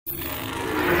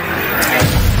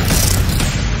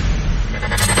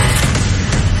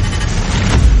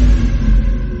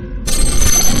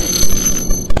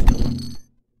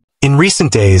In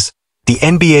recent days, the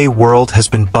NBA world has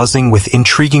been buzzing with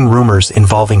intriguing rumors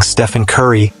involving Stephen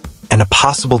Curry and a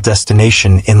possible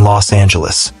destination in Los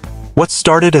Angeles. What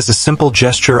started as a simple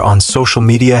gesture on social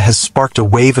media has sparked a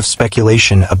wave of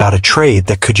speculation about a trade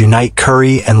that could unite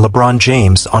Curry and LeBron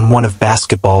James on one of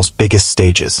basketball's biggest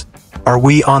stages. Are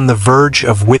we on the verge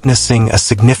of witnessing a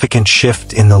significant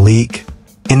shift in the league?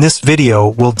 In this video,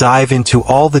 we'll dive into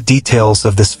all the details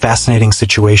of this fascinating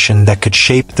situation that could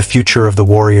shape the future of the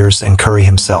Warriors and Curry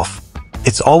himself.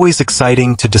 It's always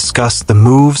exciting to discuss the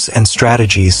moves and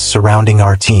strategies surrounding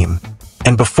our team.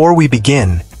 And before we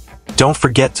begin, don't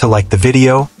forget to like the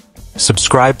video,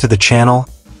 subscribe to the channel,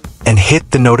 and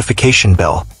hit the notification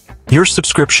bell. Your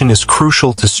subscription is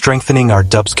crucial to strengthening our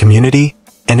Dubs community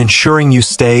and ensuring you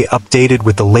stay updated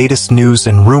with the latest news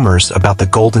and rumors about the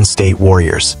Golden State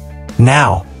Warriors.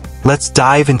 Now, let's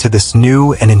dive into this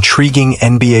new and intriguing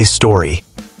NBA story.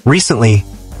 Recently,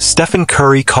 Stephen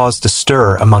Curry caused a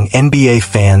stir among NBA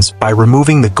fans by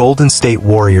removing the Golden State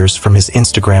Warriors from his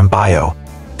Instagram bio.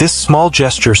 This small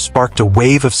gesture sparked a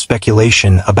wave of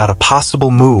speculation about a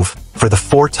possible move for the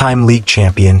four-time league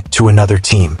champion to another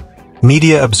team.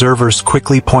 Media observers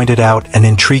quickly pointed out an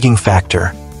intriguing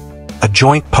factor: a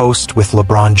joint post with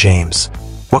LeBron James.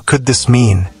 What could this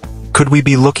mean? Could we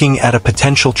be looking at a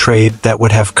potential trade that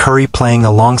would have Curry playing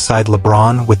alongside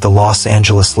LeBron with the Los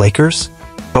Angeles Lakers?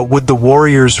 But would the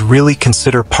Warriors really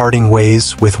consider parting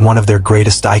ways with one of their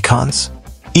greatest icons?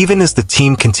 Even as the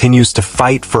team continues to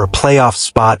fight for a playoff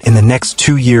spot in the next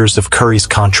 2 years of Curry's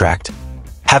contract,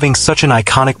 having such an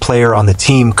iconic player on the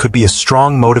team could be a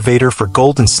strong motivator for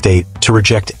Golden State to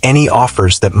reject any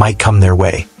offers that might come their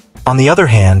way. On the other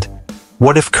hand,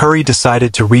 what if Curry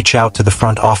decided to reach out to the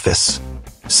front office,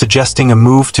 suggesting a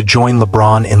move to join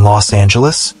LeBron in Los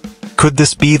Angeles? Could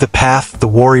this be the path the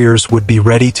Warriors would be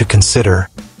ready to consider,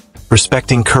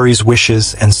 respecting Curry's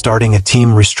wishes and starting a team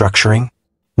restructuring?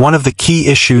 One of the key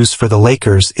issues for the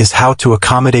Lakers is how to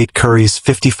accommodate Curry's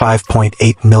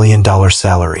 $55.8 million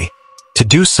salary. To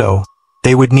do so,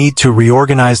 they would need to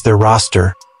reorganize their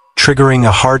roster, triggering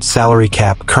a hard salary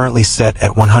cap currently set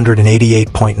at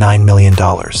 $188.9 million.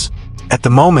 At the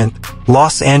moment,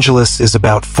 Los Angeles is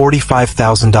about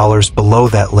 $45,000 below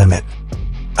that limit.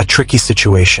 A tricky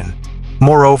situation.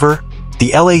 Moreover,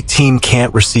 the LA team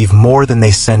can't receive more than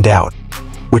they send out,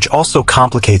 which also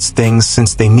complicates things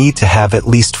since they need to have at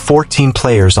least 14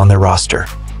 players on their roster.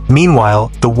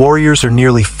 Meanwhile, the Warriors are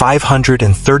nearly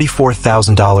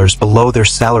 $534,000 below their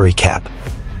salary cap,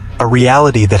 a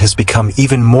reality that has become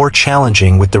even more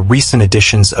challenging with the recent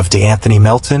additions of DeAnthony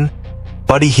Melton,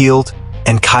 Buddy Hield,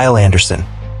 and Kyle Anderson.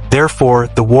 Therefore,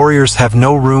 the Warriors have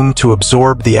no room to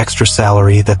absorb the extra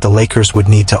salary that the Lakers would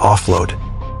need to offload.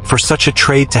 For such a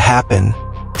trade to happen,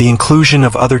 the inclusion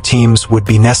of other teams would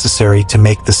be necessary to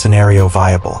make the scenario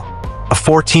viable. A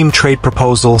four-team trade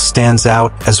proposal stands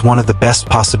out as one of the best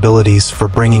possibilities for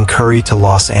bringing Curry to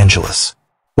Los Angeles.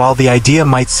 While the idea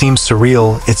might seem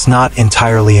surreal, it's not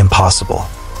entirely impossible.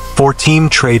 Four-team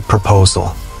trade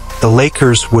proposal. The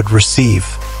Lakers would receive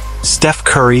Steph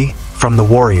Curry from the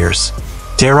Warriors,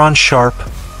 Daron Sharp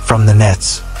from the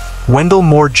Nets, Wendell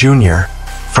Moore Jr.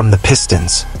 from the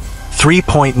Pistons,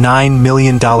 $3.9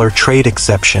 million trade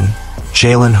exception,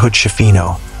 Jalen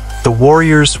Hood-Schifino. The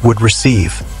Warriors would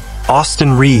receive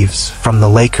Austin Reeves from the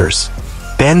Lakers,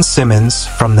 Ben Simmons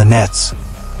from the Nets,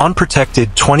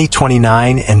 unprotected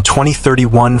 2029 and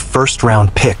 2031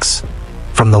 first-round picks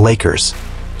from the Lakers,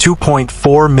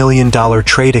 $2.4 million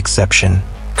trade exception,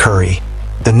 Curry.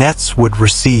 The Nets would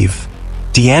receive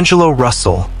D'Angelo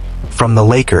Russell from the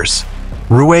Lakers,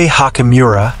 Rui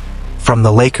Hachimura from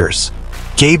the Lakers,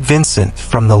 Gabe Vincent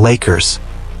from the Lakers,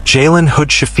 Jalen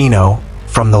Hood-Schifino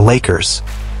from the Lakers,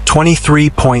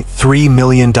 $23.3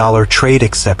 million trade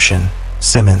exception,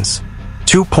 Simmons,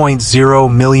 $2.0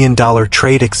 million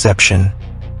trade exception,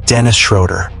 Dennis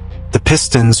Schroeder. The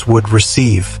Pistons would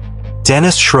receive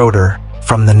Dennis Schroeder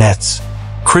from the Nets,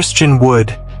 Christian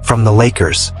Wood from the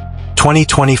Lakers,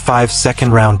 2025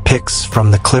 second-round picks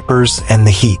from the Clippers and the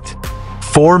Heat,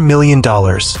 $4 million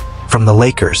from the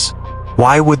Lakers.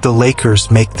 Why would the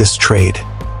Lakers make this trade?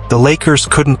 The Lakers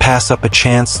couldn't pass up a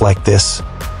chance like this,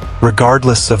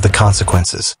 regardless of the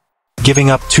consequences. Giving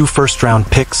up 2 first-round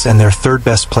picks and their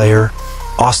third-best player,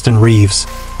 Austin Reeves,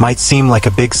 might seem like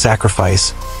a big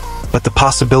sacrifice, but the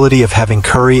possibility of having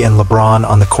Curry and LeBron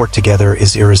on the court together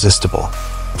is irresistible.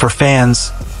 For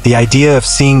fans, the idea of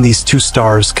seeing these two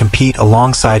stars compete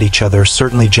alongside each other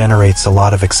certainly generates a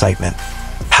lot of excitement.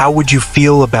 How would you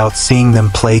feel about seeing them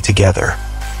play together?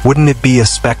 Wouldn't it be a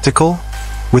spectacle?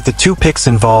 With the 2 picks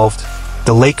involved,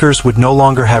 the Lakers would no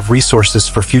longer have resources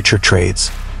for future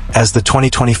trades, as the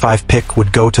 2025 pick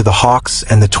would go to the Hawks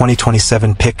and the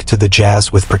 2027 pick to the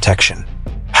Jazz with protection.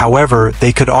 However,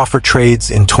 they could offer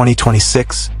trades in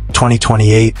 2026,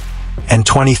 2028, and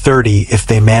 2030 if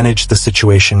they manage the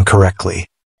situation correctly.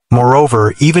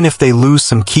 Moreover, even if they lose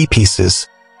some key pieces,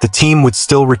 the team would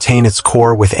still retain its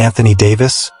core with Anthony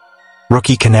Davis,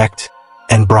 Rookie Connect,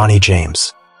 and Bronny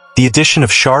James. The addition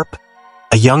of Sharp,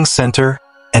 a young center,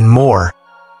 and more,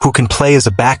 who can play as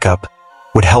a backup,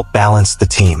 would help balance the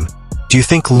team. Do you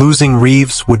think losing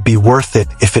Reeves would be worth it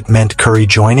if it meant Curry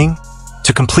joining?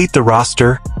 To complete the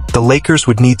roster, the Lakers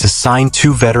would need to sign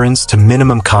 2 veterans to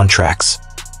minimum contracts,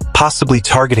 possibly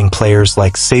targeting players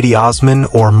like Sadie Osman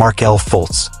or Markelle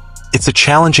Fultz. It's a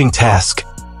challenging task,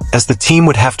 as the team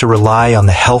would have to rely on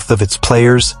the health of its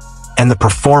players and the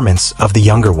performance of the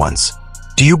younger ones.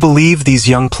 Do you believe these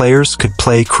young players could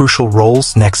play crucial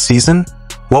roles next season?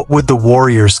 What would the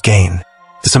Warriors gain?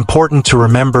 It's important to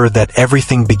remember that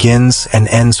everything begins and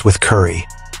ends with Curry.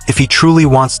 If he truly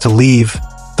wants to leave,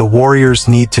 the Warriors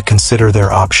need to consider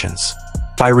their options.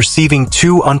 By receiving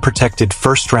 2 unprotected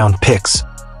first-round picks,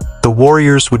 the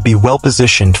Warriors would be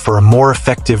well-positioned for a more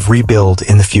effective rebuild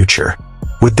in the future.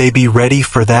 Would they be ready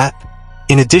for that?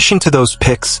 In addition to those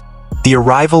picks, the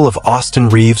arrival of Austin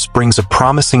Reeves brings a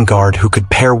promising guard who could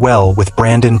pair well with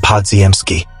Brandon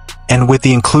Podziemski. And with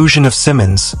the inclusion of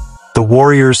Simmons, the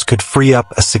Warriors could free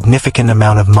up a significant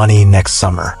amount of money next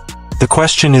summer. The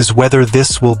question is whether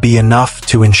this will be enough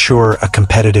to ensure a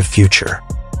competitive future.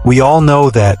 We all know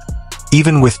that,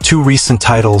 even with 2 recent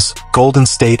titles, Golden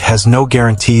State has no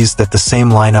guarantees that the same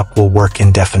lineup will work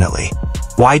indefinitely.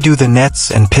 Why do the Nets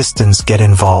and Pistons get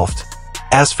involved?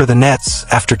 As for the Nets,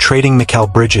 after trading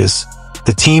Mikal Bridges,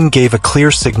 the team gave a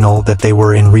clear signal that they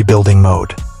were in rebuilding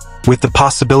mode. With the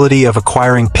possibility of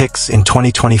acquiring picks in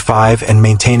 2025 and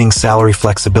maintaining salary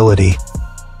flexibility,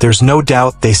 there's no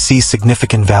doubt they see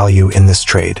significant value in this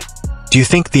trade. Do you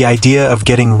think the idea of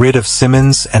getting rid of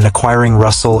Simmons and acquiring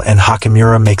Russell and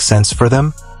Hachimura makes sense for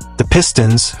them? The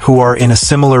Pistons, who are in a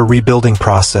similar rebuilding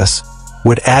process,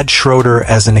 would add Schroeder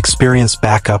as an experienced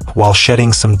backup while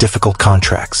shedding some difficult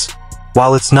contracts.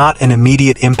 While it's not an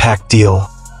immediate impact deal,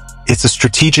 it's a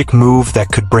strategic move that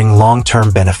could bring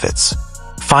long-term benefits.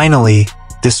 Finally,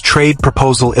 this trade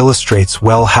proposal illustrates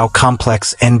well how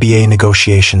complex NBA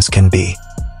negotiations can be.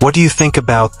 What do you think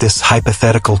about this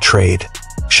hypothetical trade?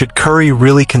 Should Curry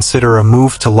really consider a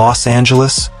move to Los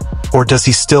Angeles, or does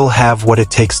he still have what it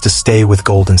takes to stay with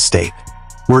Golden State?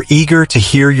 We're eager to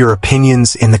hear your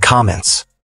opinions in the comments.